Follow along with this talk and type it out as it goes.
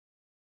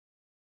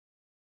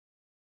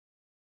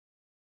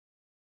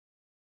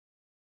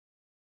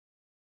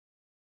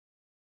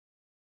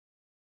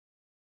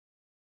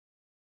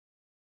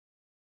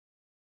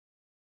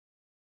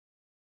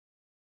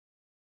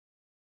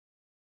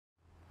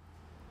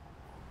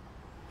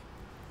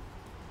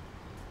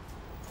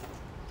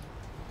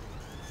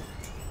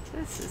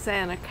This is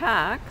Anna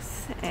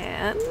Cox,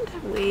 and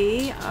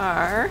we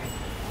are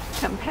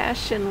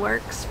Compassion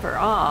Works for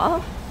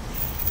All,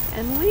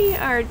 and we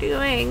are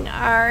doing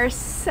our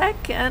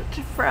second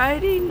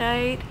Friday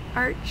night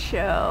art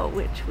show,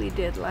 which we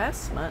did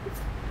last month.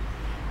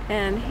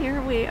 And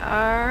here we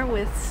are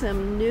with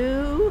some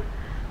new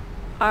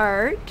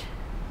art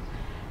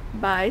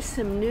by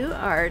some new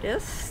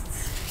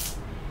artists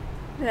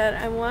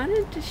that I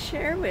wanted to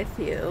share with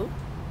you,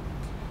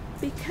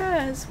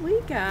 because we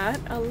got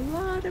a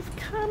lot of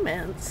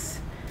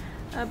comments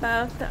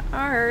about the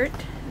art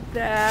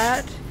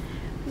that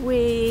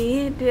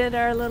we did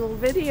our little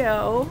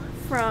video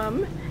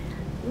from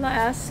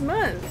last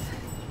month.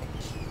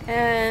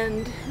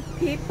 And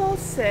people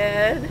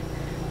said,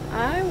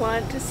 I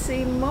want to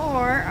see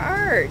more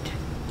art.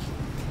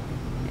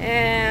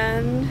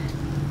 And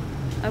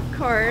of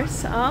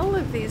course, all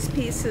of these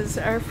pieces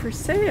are for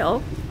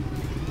sale,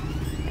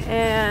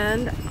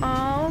 and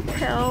all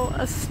tell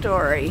a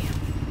story.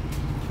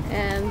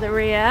 And the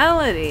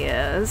reality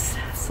is,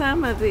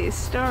 some of these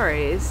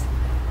stories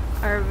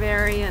are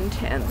very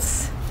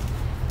intense.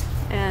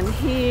 And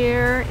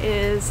here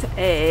is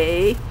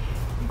a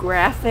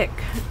graphic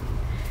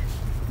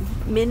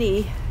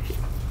mini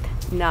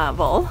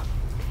novel,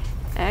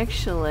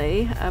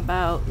 actually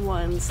about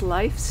one's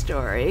life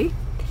story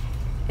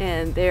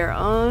and their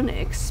own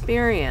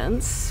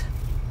experience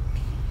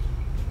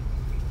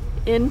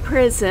in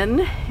prison.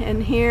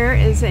 And here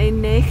is a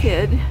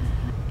naked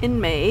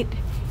inmate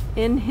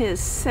in his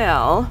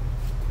cell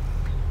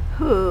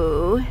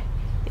who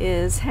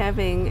is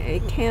having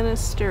a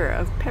canister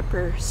of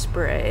pepper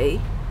spray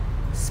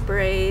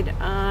sprayed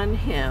on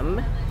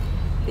him.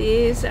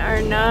 These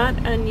are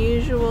not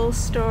unusual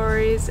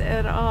stories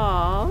at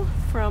all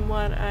from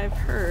what I've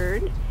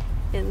heard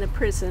in the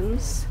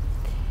prisons.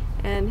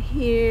 And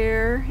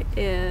here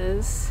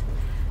is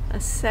a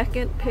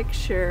second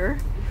picture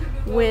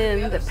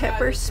when the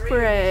pepper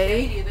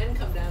spray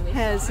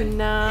has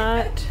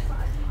not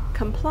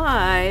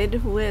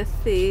complied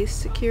with the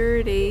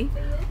security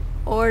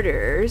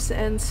orders,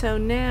 and so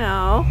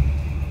now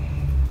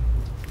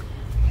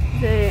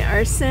they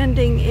are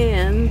sending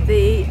in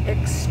the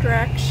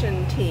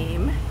extraction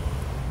team,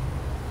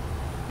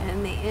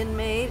 and the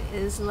inmate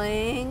is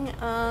laying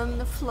on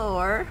the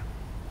floor,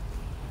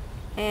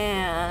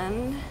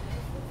 and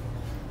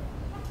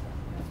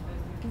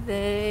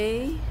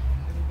they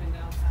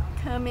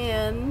come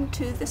in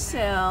to the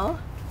cell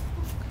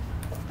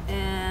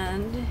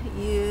and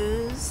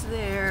use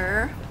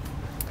their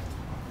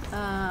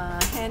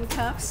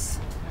handcuffs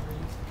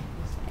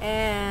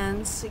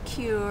and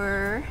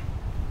secure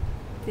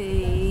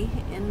the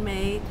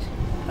inmate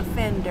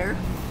offender.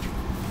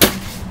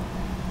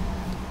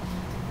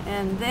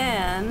 And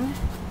then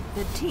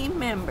the team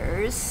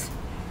members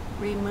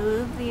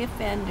remove the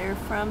offender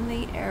from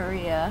the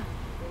area,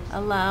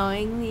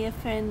 allowing the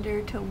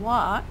offender to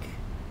walk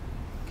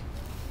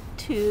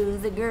to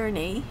the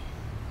gurney.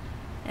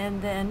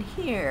 And then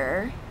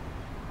here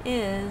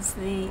is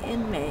the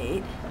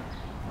inmate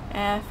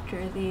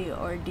after the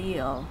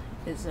ordeal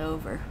is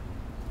over.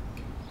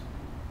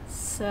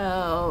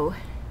 So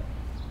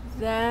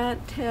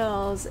that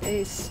tells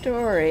a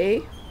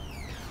story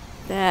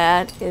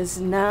that is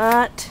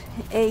not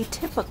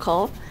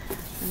atypical.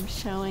 I'm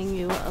showing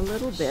you a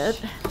little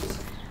bit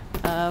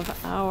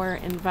of our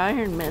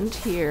environment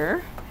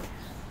here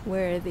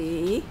where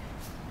the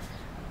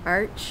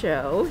art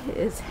show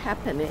is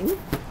happening.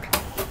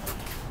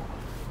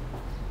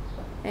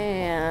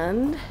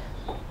 And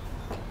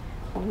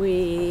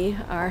we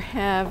are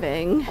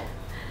having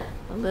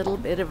a little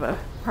bit of a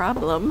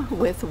problem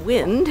with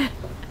wind.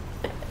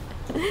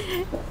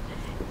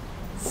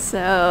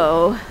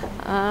 So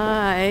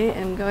I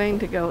am going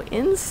to go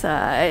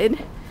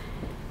inside,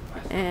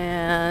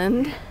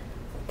 and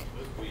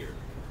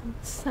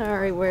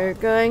sorry, we're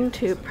going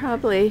to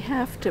probably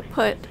have to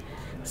put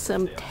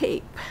some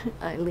tape,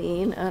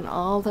 Eileen, on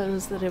all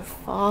those that have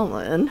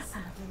fallen.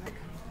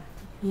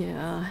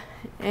 Yeah,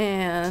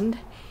 and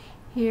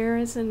here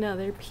is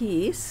another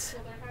piece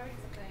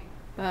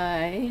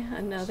by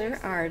another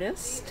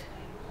artist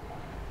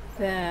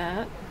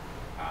that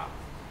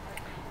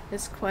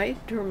is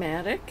quite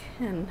dramatic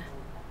and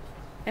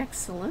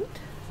excellent.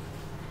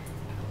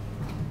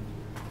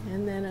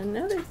 And then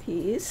another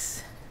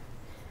piece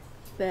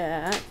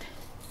that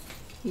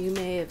you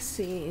may have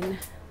seen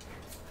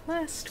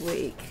last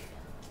week.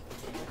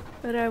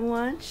 But I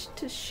want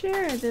to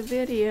share the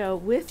video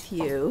with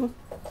you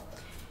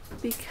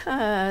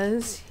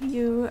because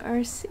you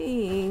are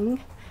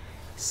seeing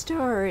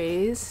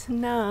stories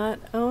not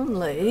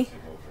only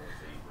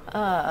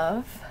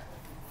of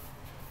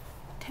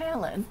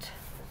talent,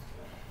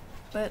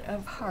 but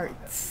of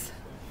hearts,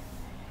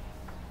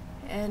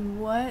 and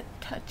what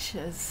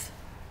touches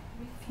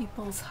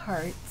people's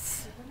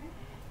hearts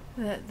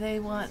that they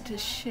want to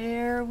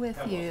share with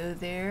you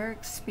their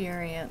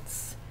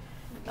experience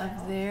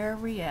of their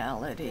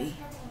reality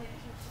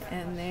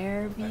and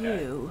their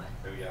view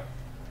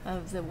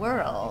of the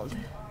world,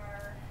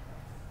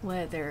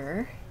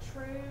 whether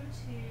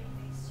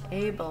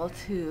able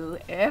to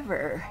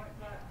ever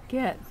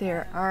get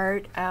their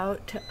art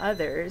out to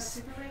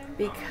others,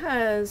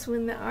 because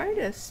when the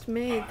artist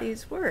made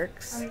these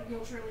works,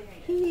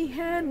 he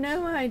had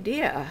no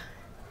idea.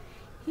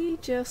 He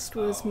just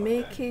was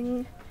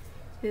making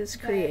his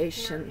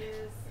creation,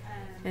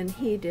 and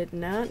he did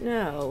not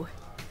know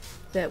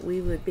that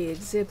we would be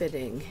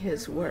exhibiting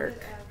his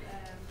work.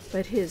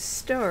 But his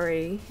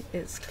story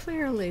is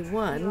clearly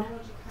one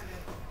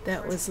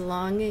that was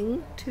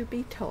longing to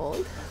be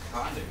told.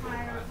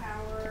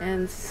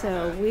 And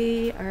so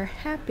we are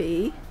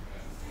happy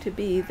to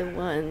be the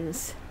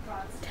ones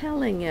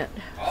telling it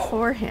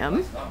for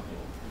him.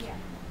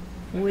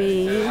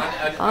 We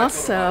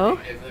also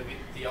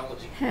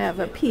have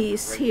a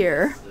piece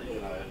here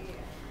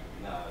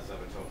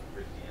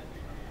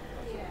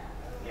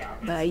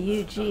by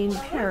Eugene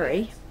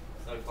Perry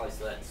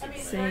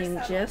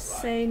saying,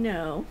 "Just say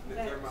no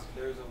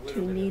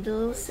to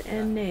needles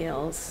and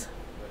nails."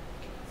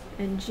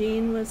 And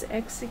Gene was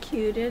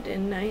executed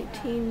in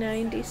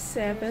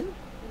 1997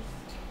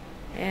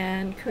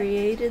 and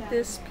created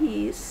this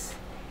piece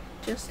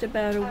just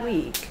about a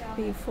week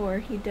before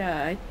he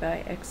died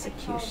by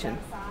execution.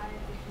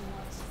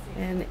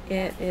 And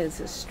it is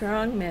a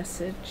strong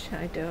message.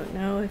 I don't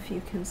know if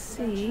you can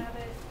see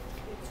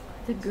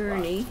the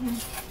gurney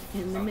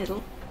in the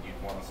middle,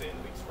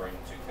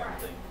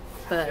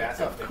 but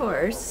of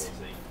course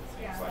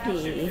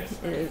he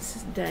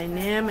is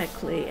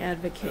dynamically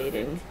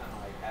advocating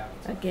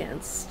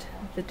against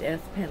the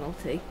death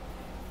penalty.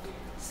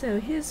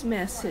 So his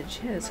message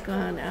has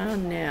gone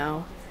on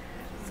now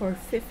for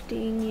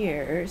 15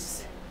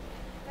 years,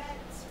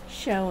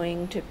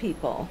 showing to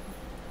people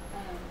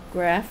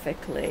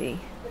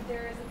graphically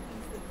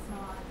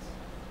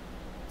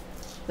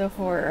the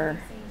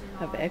horror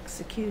of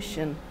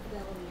execution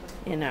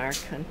in our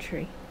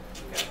country.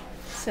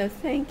 So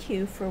thank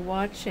you for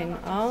watching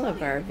all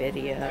of our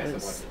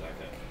videos.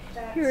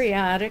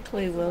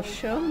 Periodically we'll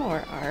show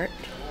more art,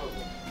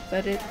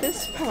 but at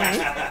this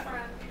point,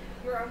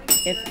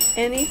 if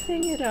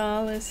anything at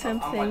all is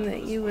something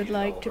that you would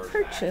like to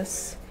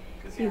purchase,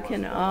 you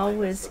can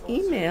always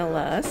email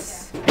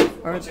us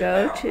or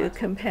go to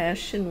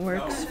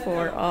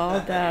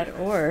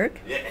compassionworksforall.org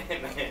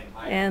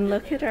and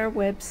look at our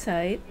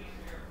website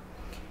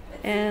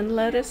and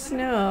let us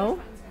know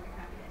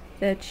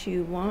that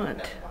you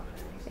want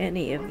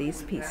any of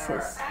these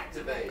pieces.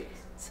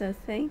 So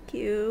thank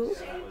you.